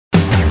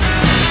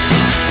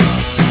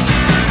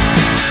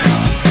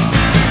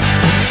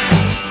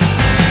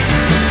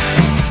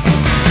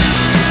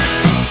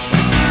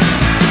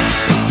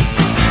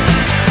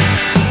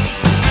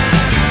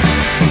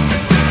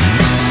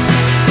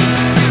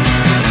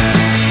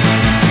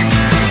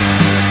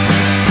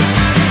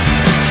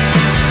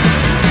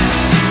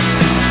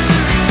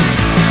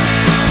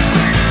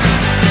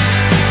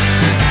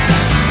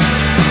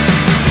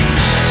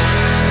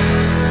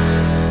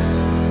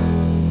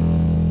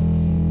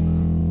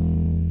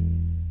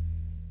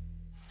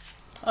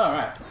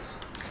Alright.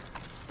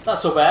 Not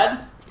so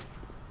bad.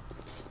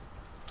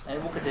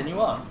 And we'll continue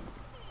on.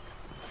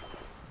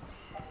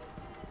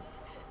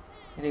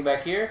 Anything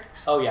back here?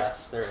 Oh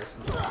yes, there is.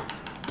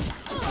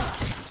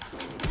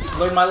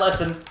 Learn my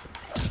lesson.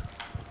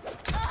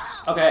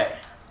 Okay.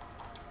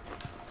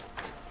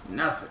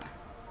 Nothing.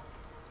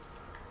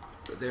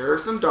 But there are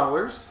some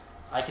dollars.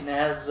 I can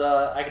has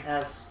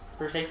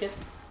first aid kit?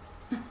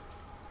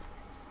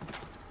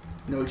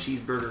 No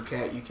cheeseburger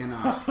cat, you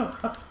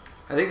cannot.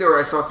 I think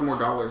I saw some more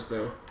dollars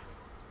though.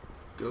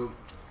 Go.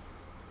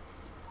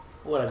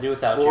 What'd I do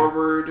without you?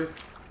 Forward.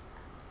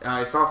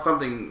 I saw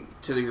something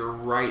to your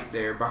right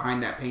there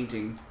behind that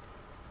painting.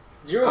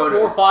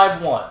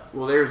 0451.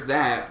 Well, there's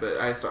that, but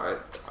I saw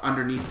it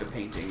underneath the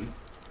painting.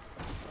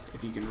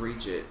 If you can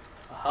reach it.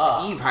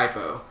 Aha. Eve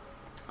hypo.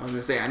 I was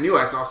gonna say I knew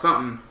I saw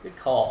something. Good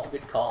call.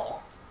 Good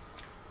call.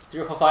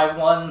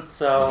 0451.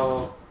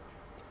 So.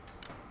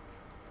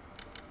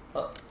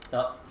 Oh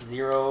no.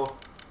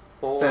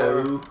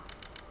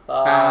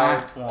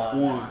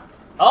 0451.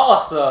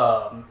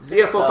 Awesome.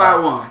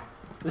 0451.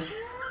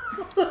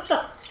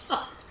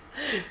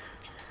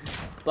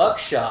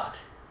 Buckshot.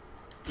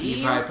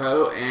 Eve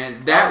hypo,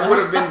 and that would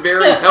have been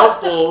very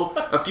helpful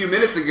a few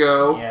minutes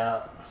ago.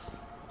 Yeah.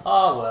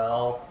 Oh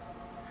well.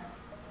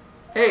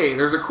 Hey,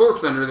 there's a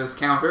corpse under this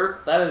counter.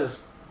 That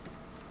is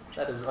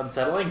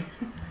unsettling.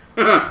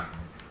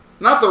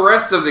 Not the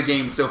rest of the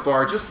game so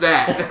far, just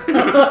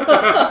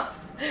that.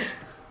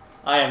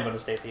 I am going to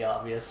state the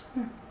obvious.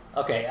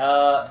 Okay,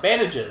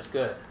 bandages,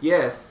 good.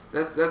 Yes,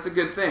 that's a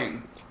good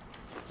thing.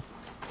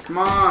 Come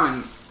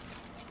on.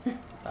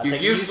 You're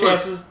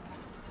useless.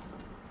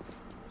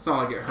 It's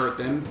not like it hurt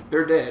them.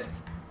 They're dead.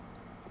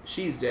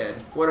 She's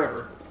dead.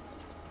 Whatever.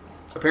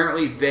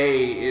 Apparently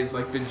they is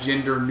like the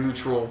gender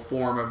neutral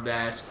form of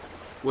that,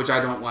 which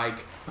I don't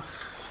like.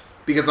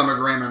 Because I'm a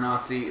grammar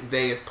Nazi.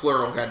 They is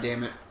plural,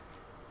 goddammit.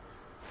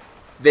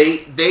 They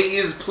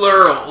is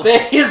plural.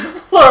 They is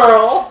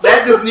plural.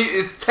 That doesn't.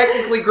 It's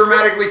technically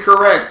grammatically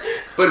correct,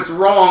 but it's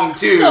wrong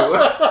too.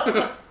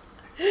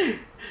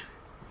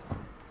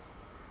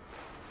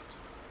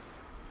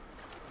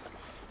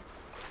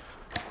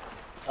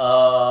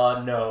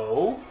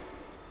 No.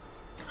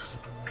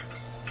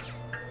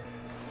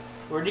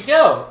 Where'd he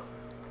go?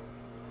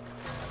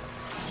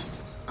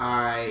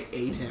 I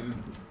ate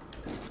him.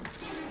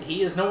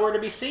 He is nowhere to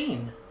be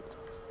seen.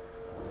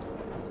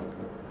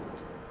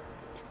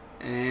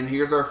 And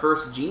here's our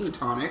first gene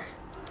tonic.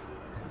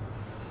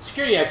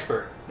 Security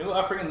expert. New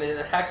offering in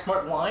the Hack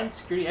Smart line.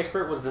 Security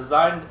expert was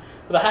designed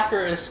for the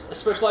hacker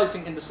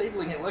specializing in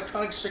disabling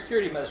electronic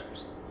security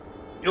measures.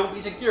 You won't be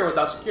secure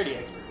without security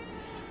expert.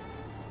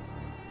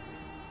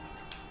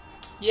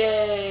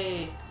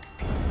 Yay!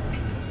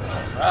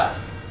 Alright.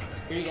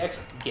 Security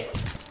expert get.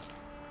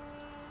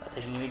 Not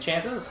taking any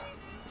chances.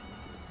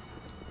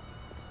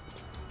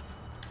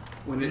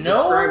 When it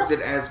describes it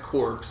as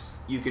corpse,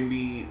 you can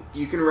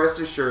rest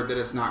assured that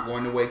it's not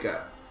going to wake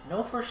up.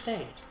 No first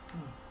aid.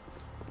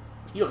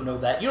 You don't know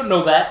that. You don't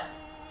know that.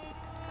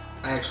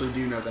 I actually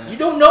do know that. You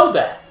don't know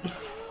that.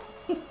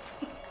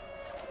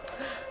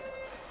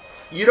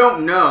 You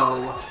don't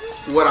know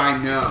what I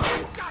know.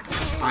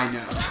 I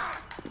know.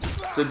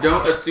 So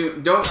don't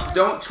assume.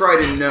 Don't try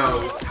to know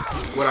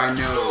what I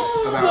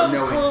know about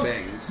knowing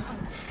things.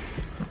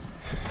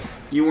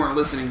 You weren't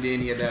listening to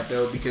any of that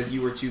though because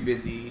you were too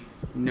busy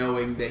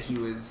knowing that he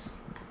was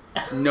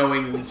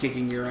knowingly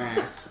kicking your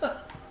ass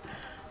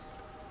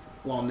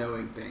while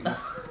knowing things.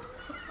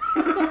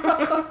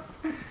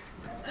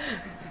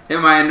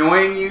 Am I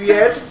annoying you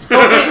yet? so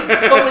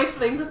many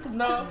things to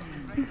know.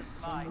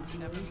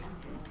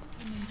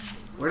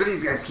 Where do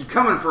these guys keep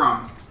coming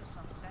from?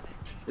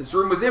 This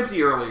room was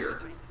empty earlier.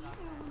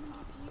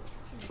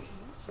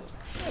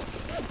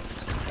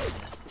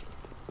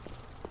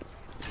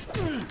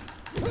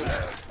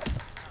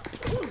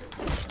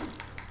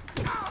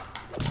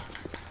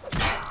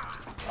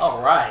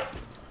 Alright.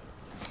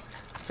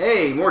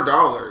 Hey, more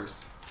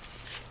dollars.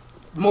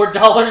 More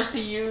dollars to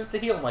use to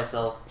heal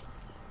myself.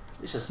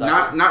 It's just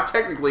not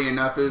technically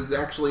enough. It was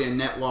actually a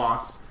net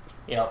loss.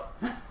 Yep.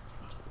 I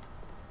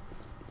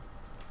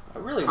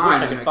really wish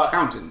I'm I could an find.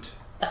 accountant.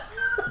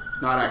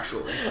 Not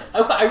actually.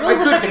 I really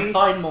wish I could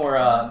find more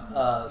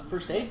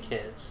first aid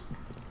kits.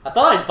 I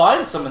thought I'd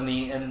find some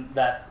in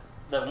that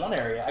one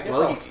area. I guess.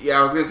 Well, yeah,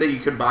 I was gonna say you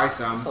could buy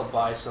some. I guess I'll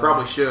buy some.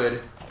 Probably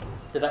should.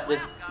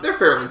 They're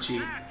fairly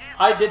cheap.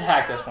 I did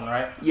hack this one,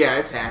 right? Yeah,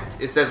 it's hacked.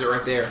 It says it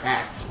right there,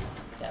 hacked.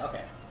 Yeah.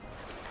 Okay.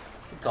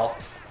 Good call.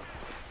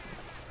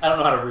 I don't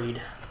know how to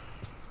read.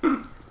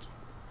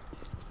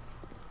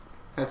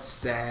 That's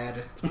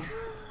sad.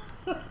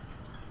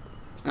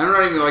 I'm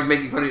not even like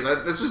making fun of you.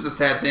 That's just a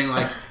sad thing.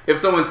 Like if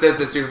someone says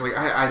this, you're like,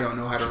 I don't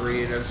know how to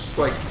read. It's just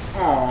like,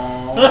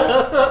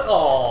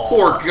 aww,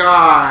 poor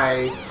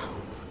guy.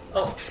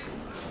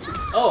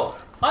 Oh,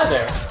 hi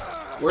there.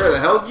 Where the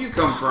hell did you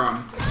come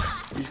from?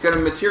 You just kind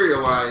of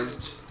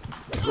materialized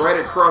right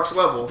at crotch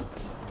level.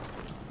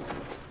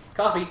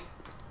 Coffee.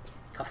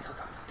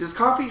 Does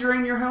coffee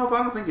drain your health?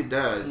 I don't think it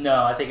does.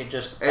 No, I think it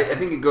just... I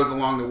think it goes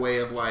along the way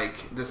of,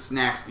 like, the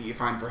snacks that you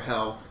find for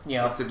health.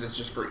 Yeah. Except it's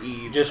just for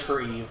Eve. Just for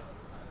Eve.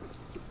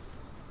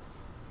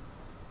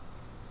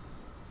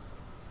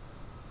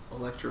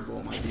 Electro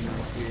Bolt might be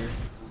nice here.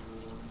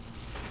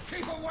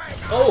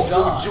 Oh,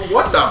 God.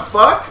 What the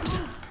fuck?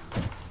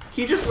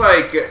 He just,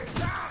 like,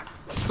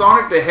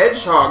 Sonic the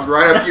Hedgehog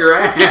right up your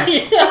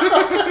ass.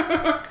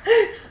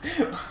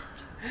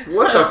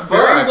 What the fuck?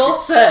 Very well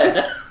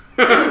said.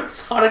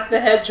 Sonic the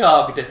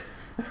Hedgehog.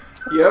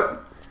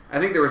 Yep. I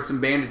think there were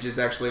some bandages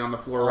actually on the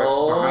floor right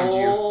behind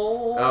you.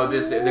 Oh,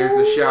 there's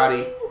the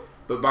shoddy.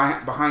 But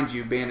behind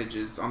you,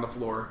 bandages on the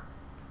floor.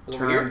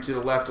 Turn to the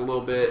left a little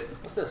bit.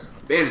 What's this?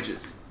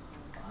 Bandages.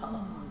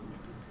 Oh.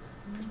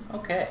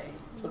 Okay.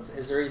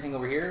 Is there anything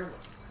over here?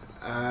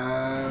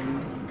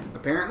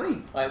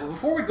 Apparently. Alright, well,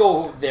 before we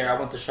go over there, I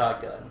want the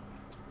shotgun.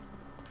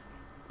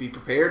 Be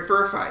prepared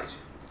for a fight.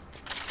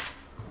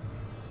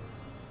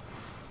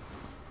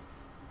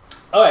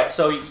 Alright,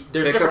 so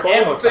there's Pick different up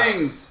ammo all the types.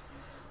 things.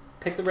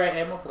 Pick the right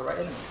ammo for the right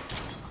enemy.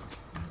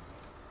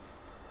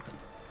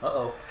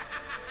 Uh-oh.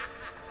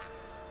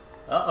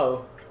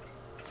 Uh-oh.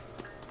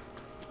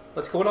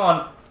 What's going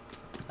on?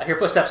 I hear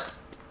footsteps.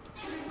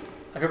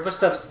 I hear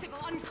footsteps.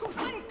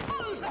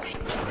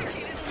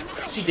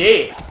 She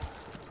did.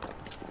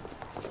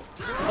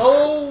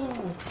 Oh!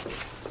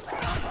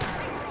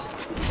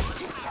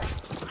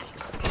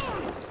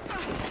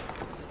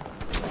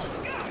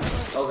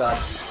 Oh, God.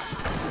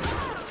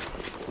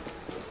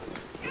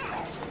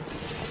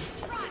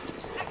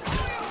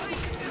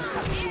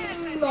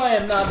 I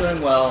am not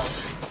doing well.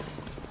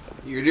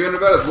 You're doing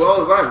about as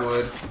well as I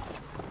would.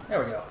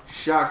 There we go.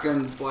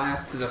 Shotgun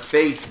blast to the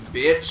face,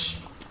 bitch.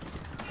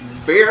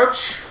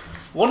 Bitch.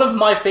 One of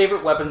my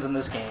favorite weapons in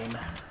this game.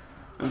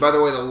 And by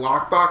the way, the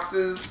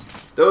lockboxes,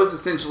 those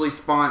essentially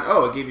spawn...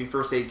 Oh, it gave you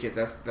first aid kit.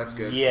 That's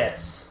good.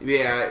 Yes.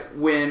 Yeah,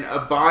 when a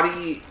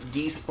body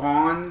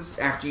despawns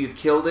after you've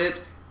killed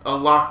it, a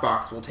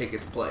lockbox will take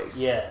its place.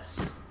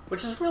 Yes.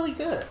 Which is really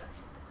good.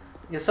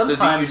 Because so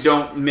sometimes that you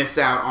don't miss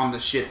out on the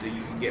shit that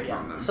you can get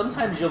from them.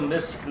 Sometimes you'll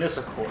miss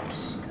a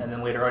corpse, and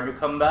then later on you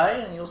come by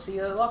and you'll see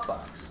a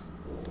lockbox.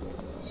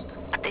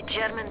 At the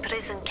German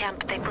prison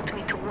camp, they put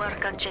me to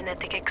work on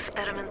genetic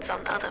experiments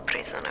on other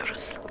prisoners.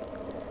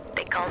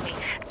 They call me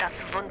Das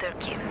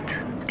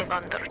Wunderkind, the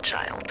Wonder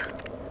Child.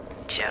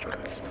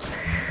 Germans.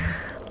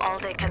 All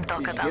they can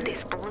talk about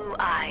is blue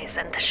eyes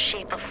and the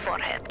shape of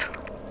forehead.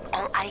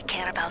 All I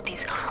care about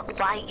is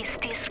why is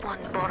this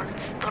one born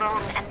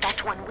strong and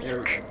that one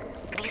weak?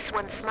 This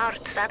one smart,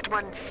 that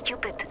one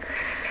stupid.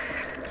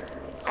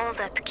 All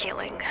that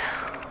killing.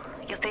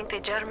 You think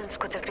the Germans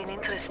could have been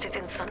interested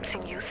in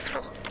something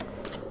useful?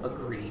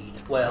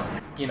 Agreed. Well,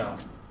 you know,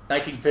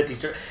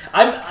 1950s.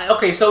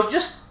 Okay. So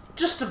just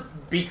to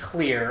be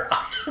clear.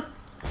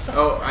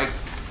 Oh,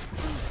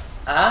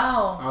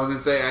 Ow! I was gonna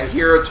say I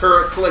hear a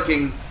turret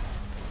clicking.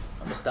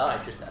 I almost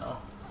died just now.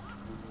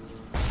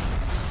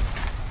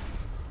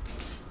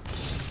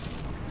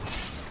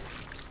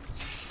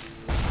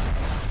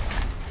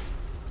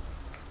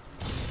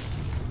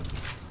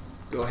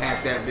 Go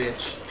hack that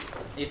bitch.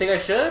 You think I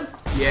should?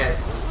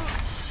 Yes.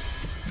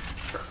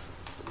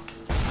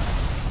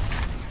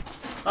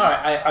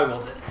 Alright, I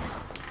will then.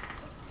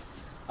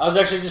 I was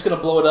actually just going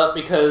to blow it up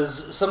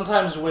because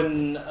sometimes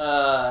when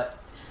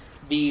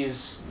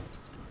these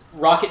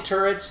rocket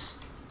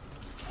turrets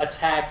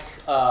attack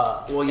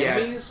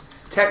enemies...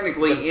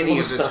 Technically, any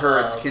of the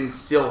turrets can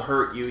still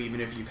hurt you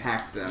even if you've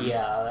hacked them.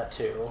 Yeah, that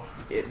too.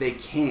 They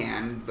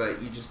can,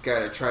 but you just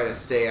gotta try to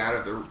stay out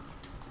of the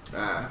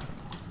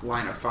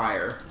line of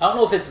fire. I don't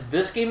know if it's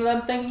this game that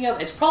I'm thinking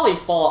of. It's probably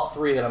Fallout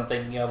 3 that I'm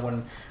thinking of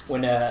when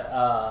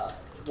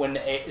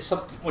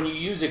you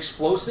use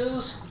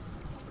explosives.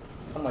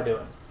 What am I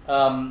doing?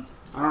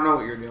 I don't know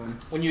what you're doing.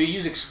 When you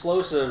use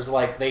explosives,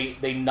 like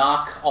they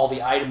knock all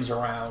the items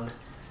around,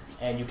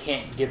 and you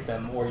can't get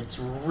them, or it's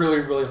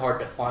really, really hard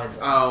to find them.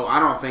 Oh, I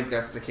don't think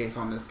that's the case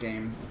on this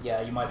game.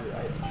 Yeah, you might be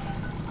right.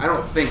 I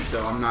don't think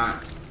so. I'm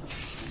not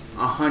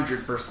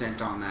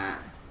 100% on that.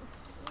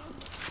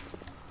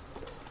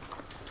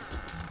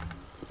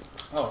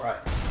 Oh,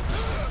 right.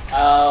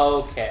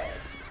 Okay.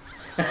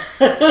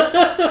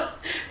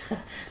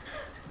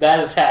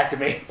 That attacked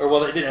me. Or,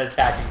 well, it didn't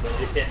attack me, but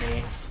it hit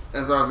me.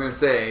 That's what I was going to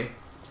say.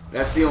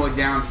 That's the only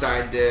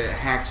downside to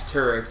hacked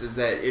turrets, is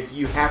that if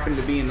you happen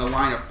to be in the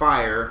line of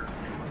fire,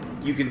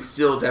 you can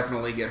still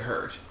definitely get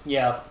hurt.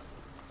 Yeah.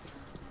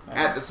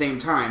 At the same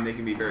time, they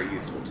can be very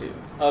useful, too.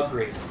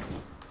 Agreed.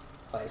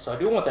 Okay, so I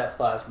do want that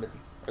plasmid,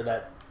 or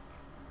that,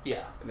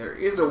 yeah. There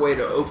is a way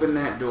to open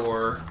that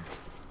door,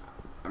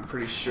 I'm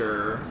pretty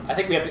sure. I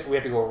think we have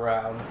to go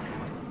around.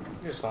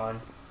 It's fine.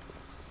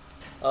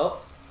 Oh.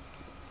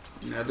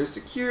 Another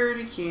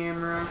security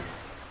camera.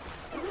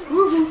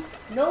 Woohoo!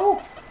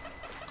 No!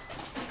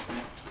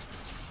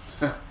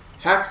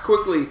 Hack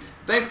quickly.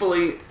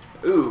 Thankfully,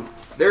 ooh,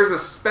 there's a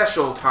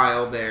special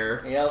tile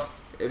there. Yep.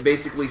 It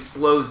basically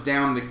slows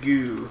down the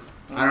goo.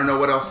 I don't know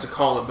what else to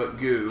call it but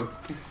goo.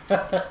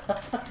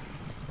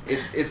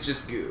 It's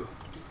just goo.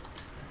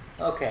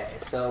 Okay,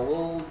 so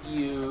we'll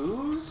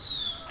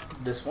use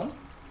this one.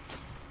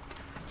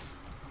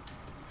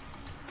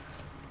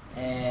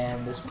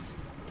 And this one.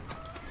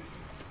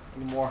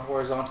 Any more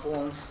horizontal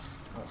ones?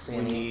 I don't see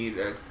any. We need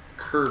a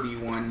curvy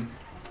one.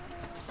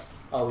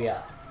 Oh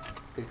yeah,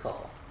 good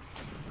call.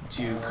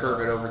 To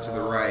curve it over to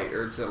the right,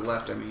 or to the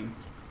left, I mean.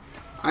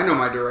 I know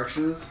my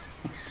directions.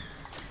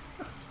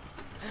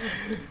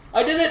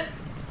 I did it!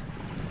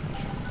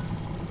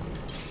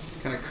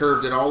 Kind of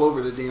curved it all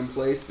over the damn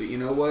place, but you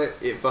know what?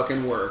 It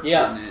fucking worked,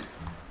 yeah. didn't it?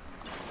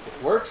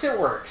 It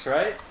works,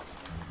 right?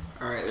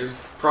 Alright,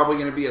 there's probably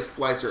going to be a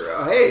splicer.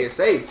 Oh, hey, it's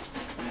safe.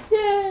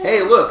 Yay!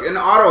 Hey, look, an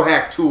auto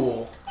hack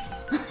tool.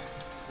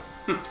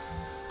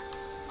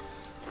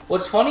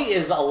 What's funny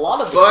is a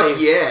lot of the Fuck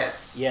saves...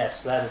 yes.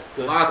 Yes, that is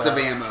good Lots stuff.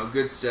 of ammo.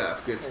 Good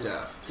stuff. Good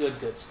stuff.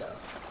 Good stuff.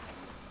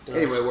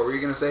 Anyway, what were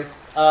you going to say?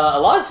 A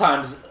lot of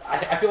times,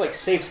 I feel like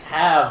safes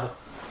have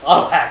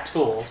auto-hack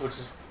tools, which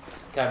is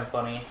kind of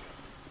funny.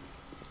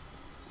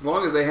 As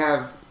long as they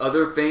have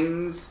other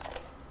things,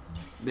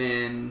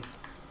 then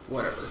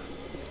whatever.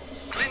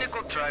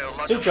 Clinical trial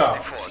lot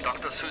Suchong. 24,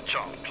 Dr.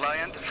 Suchong,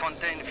 client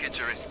Fontaine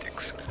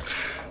Futuristics.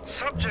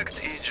 Subject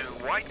is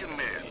white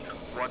male,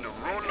 one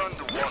Roland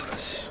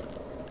Wallace.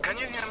 Can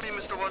you hear me,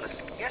 Mr. Wallace?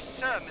 Yes,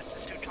 sir, Mr.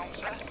 Suchong,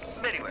 sir.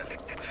 Very well.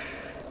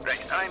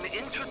 Right, I'm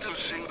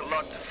introducing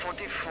lot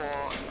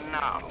 44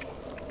 now.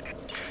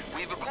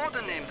 We've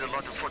codenamed the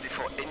lot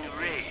 44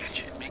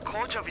 Enrage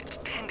because of its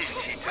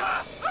tendency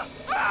to...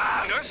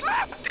 Nurse?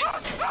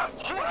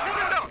 Hold him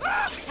down!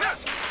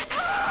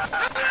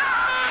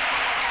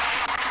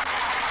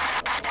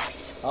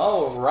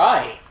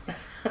 Alright.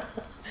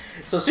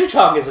 So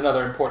Suchong is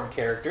another important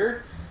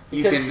character.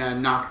 You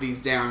can knock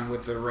these down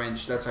with the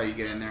wrench. That's how you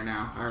get in there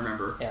now. I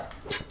remember. Yeah.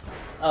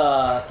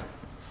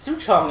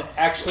 Suchong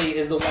actually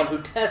is the one who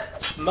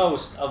tests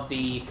most of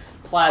the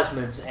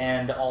plasmids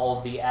and all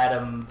of the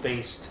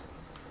atom-based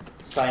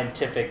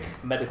scientific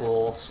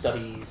medical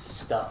studies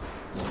stuff.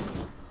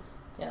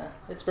 Yeah,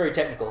 it's very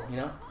technical, you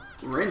know?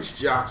 Wrench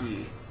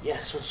jockey.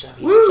 Yes, wrench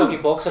jockey. Woo! Wrench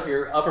jockey bulks up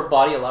your upper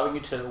body, allowing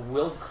you to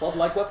wield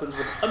club-like weapons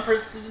with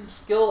unprecedented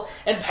skill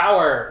and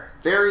power.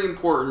 Very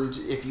important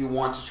if you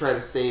want to try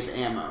to save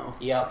ammo.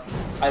 Yep.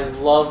 I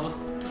love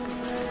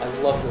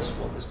this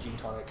one, this gene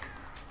tonic.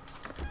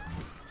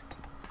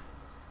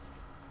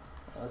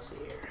 Let's see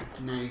here.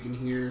 Now you can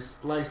hear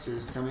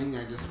splicers coming.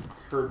 I just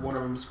heard one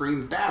of them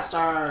scream,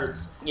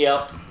 "Bastards!"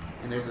 Yep.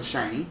 And there's a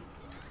shiny.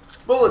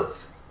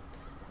 Bullets!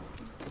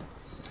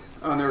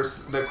 Oh, and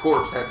there's the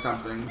corpse had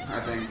something,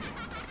 I think.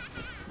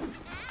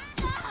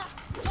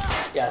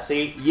 Yeah,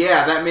 see?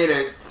 Yeah, that made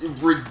a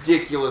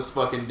ridiculous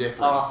fucking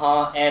difference.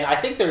 Uh-huh. And I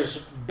think there's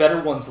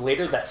better ones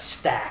later that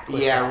stack.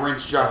 Yeah, that.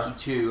 Wrench Jockey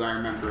 2, I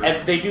remember.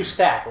 And they do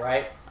stack,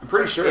 right? I'm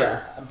pretty sure.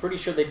 Yeah, I'm pretty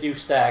sure they do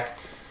stack.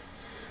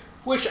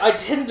 Which I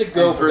tend to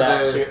go for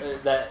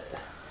that.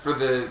 For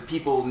the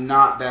people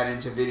not that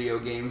into video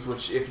games,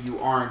 which if you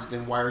aren't,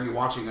 then why are you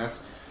watching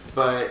us?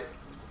 But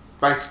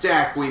by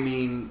stack, we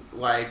mean,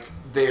 like,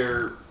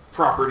 their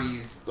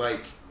properties,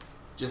 like,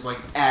 just, like,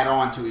 add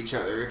on to each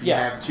other. If you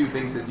have two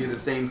things that do the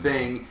same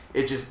thing,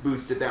 it just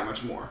boosts it that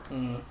much more.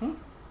 Mm-hmm.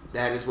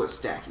 That is what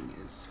stacking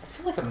is. I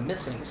feel like I'm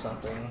missing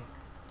something.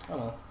 I don't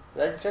know.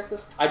 Did I check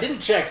this? I didn't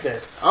check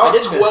this. Oh, I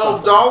did miss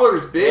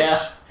 $12, bitch!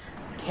 Yeah.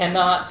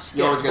 Cannot skip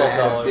You always gotta add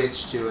 $12. a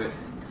bitch to it.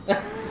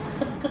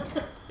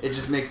 It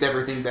just makes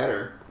everything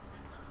better.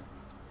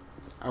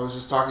 I was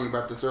just talking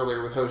about this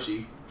earlier with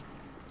Hoshi.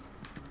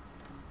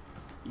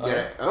 You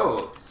gotta...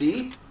 Oh,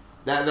 see?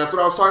 That's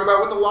what I was talking about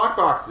with the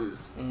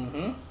lockboxes.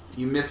 Mm-hmm.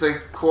 You miss a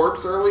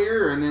corpse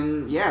earlier, and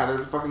then, yeah,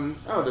 there's a fucking...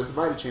 Oh, there's a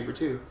Vita Chamber,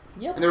 too.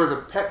 Yep. And there was a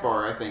pet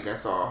bar, I think, I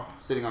saw,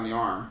 sitting on the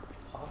arm.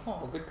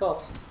 Oh, good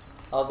call.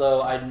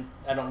 Although, I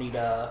don't need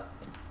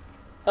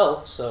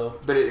health, so...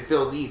 But it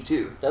fills Eve,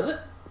 too. Does it?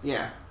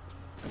 Yeah.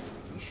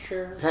 You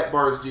sure? Pet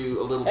bars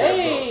do a little bit of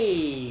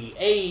both.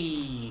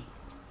 Hey!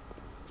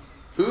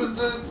 Who's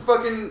the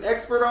fucking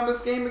expert on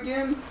this game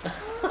again?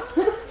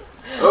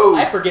 Oh,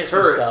 I forget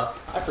turret.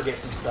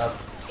 some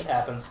stuff. It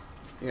happens.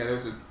 Yeah,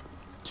 there's a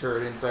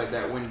turret inside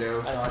that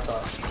window. I know, I saw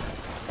it.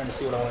 I'm trying to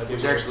see what I want to do.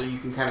 Which here. actually, you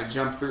can kind of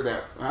jump through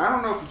that. I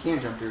don't know if you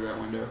can jump through that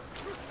window.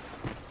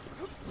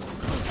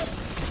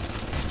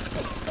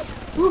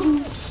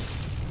 Woohoo!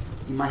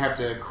 You might have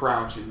to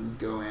crouch and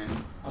go in.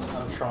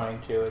 I'm trying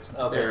to. It's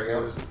okay. There it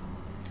goes.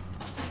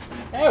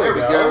 There we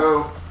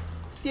go.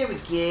 There we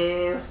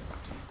go.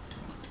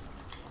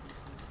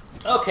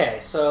 Okay,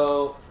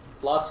 so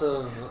lots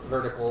of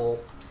vertical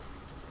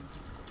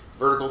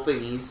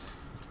thingies.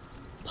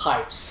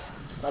 pipes.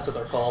 That's what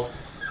they're called.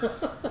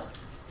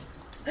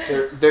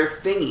 They're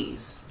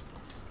thingies.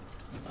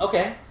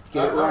 Okay.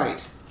 Get it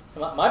right.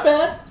 My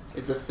bad.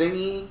 It's a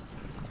thingy.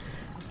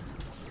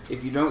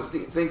 If you don't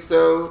think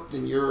so,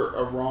 then you're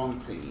a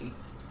wrong thingy.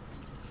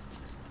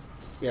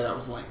 Yeah, that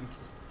was lame.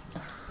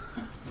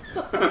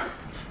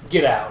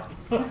 Get out.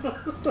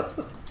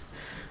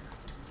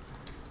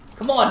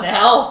 Come on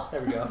now.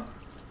 There we go.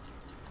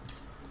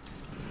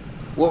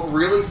 What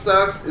really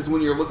sucks is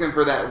when you're looking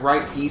for that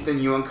right piece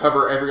and you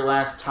uncover every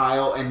last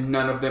tile and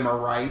none of them are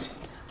right.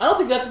 I don't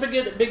think that's a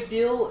big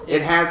deal.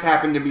 It has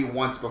happened to me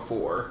once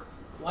before.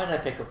 Why did I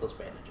pick up those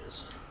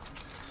bandages?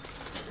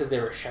 Because they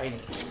were shiny.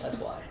 That's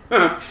why.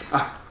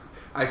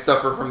 I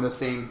suffer from the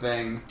same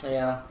thing.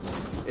 Yeah.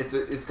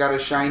 It's got a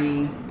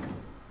shiny.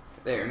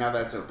 There, now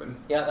that's open.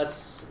 Yeah,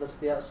 that's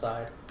the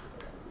outside.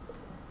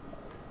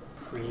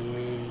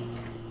 Pretty.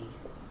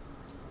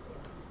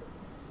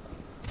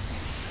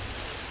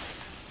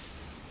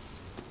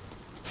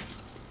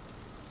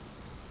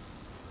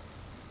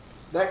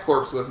 That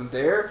corpse wasn't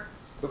there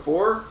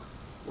before,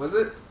 was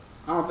it?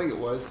 I don't think it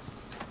was.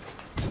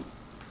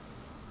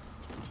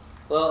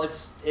 Well,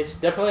 it's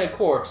definitely a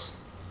corpse.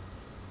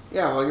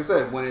 Yeah, like I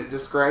said, when it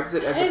describes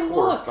it as Hey, a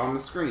corpse look. on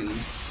the screen.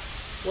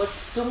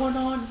 What's going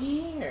on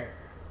here?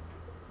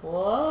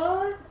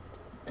 What?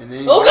 And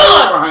then Oh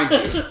God!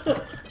 behind you.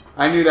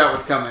 I knew that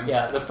was coming.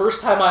 Yeah, the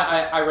first time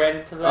I ran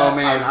into that. Oh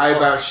man, I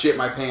about shit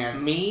my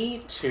pants.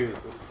 Me too.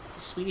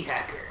 Speedy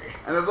Hacker.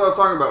 And that's what I was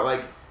talking about.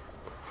 Like,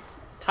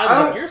 Time's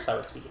on your side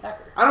with Speedy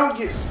Hacker. I don't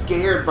get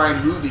scared by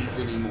movies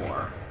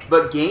anymore,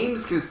 but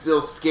games can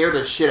still scare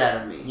the shit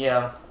out of me.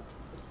 Yeah.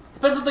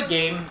 Depends on the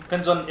game.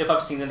 Depends on if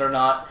I've seen it or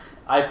not.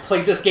 I've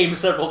played this game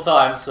several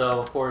times, so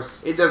of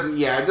course. It doesn't.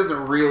 Yeah, it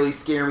doesn't really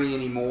scare me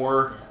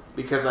anymore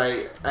because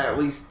I, at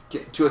least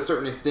to a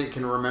certain extent,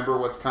 can remember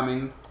what's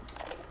coming.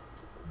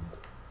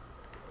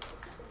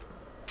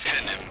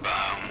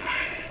 Tenenbaum.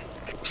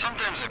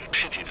 Sometimes I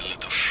pity the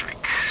little freak.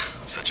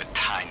 Such a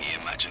tiny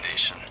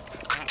imagination.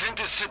 Content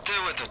to sit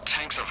there with the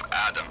tanks of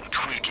Adam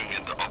tweaking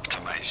and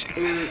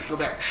optimizing. Go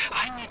back.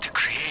 I need to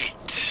create.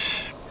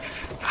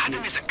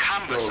 Adam is a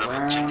canvas of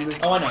a genetic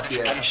Oh, I know.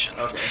 modification.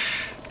 Yeah. Okay.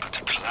 But the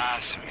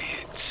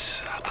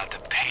plasmids are the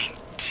paint.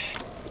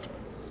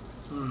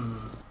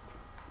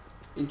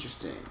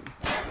 Interesting.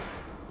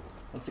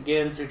 Once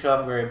again,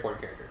 Suchong, very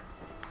important character.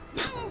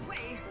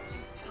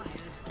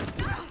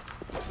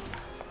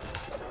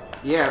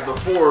 Yeah,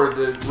 before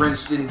the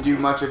wrench didn't do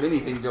much of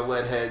anything to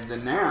lead heads,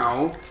 and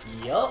now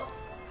Yup.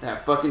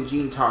 that fucking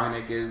gene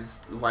tonic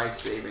is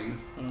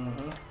life-saving.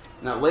 Mm-hmm.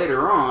 Now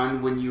later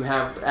on, when you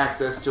have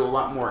access to a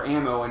lot more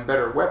ammo and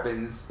better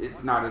weapons,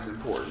 it's not as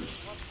important.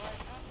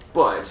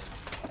 But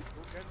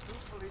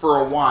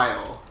for a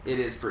while, it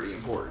is pretty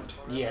important.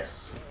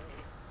 Yes.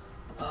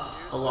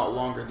 A lot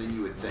longer than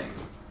you would think.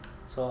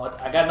 So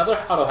I got another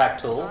auto hack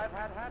tool.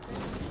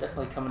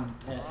 Definitely coming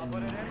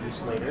in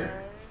use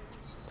later.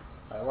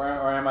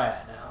 Alright, where am I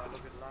at now?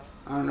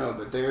 I don't know,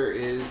 but there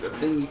is a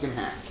thing you can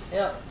hack.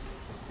 Yep.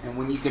 And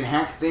when you can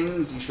hack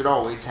things, you should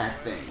always hack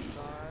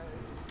things.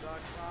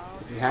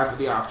 If you have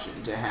the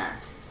option to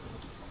hack,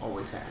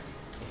 always hack.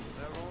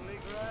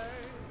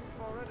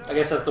 I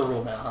guess that's the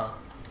rule now, huh?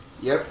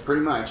 Yep,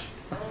 pretty much.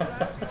 Alright,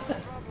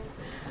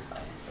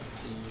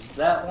 let's use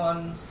that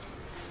one.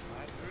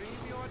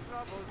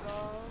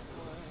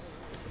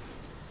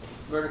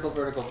 Vertical,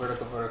 vertical,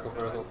 vertical, vertical,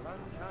 vertical.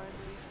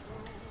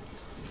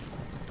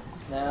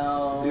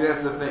 Now... See,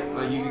 that's the thing.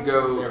 Like, you could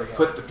There go we go.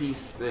 put the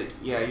piece that...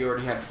 Yeah, you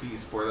already had the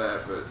piece for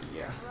that, but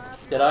yeah.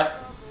 Did I?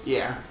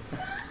 Yeah.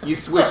 You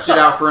switched it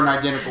out for an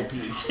identical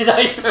piece. Did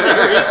I?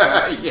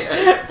 Seriously?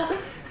 Yes.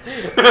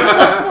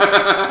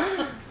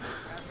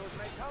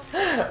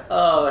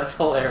 Oh, that's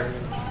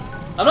hilarious.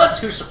 I'm not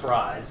too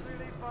surprised.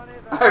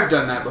 I've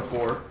done that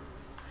before.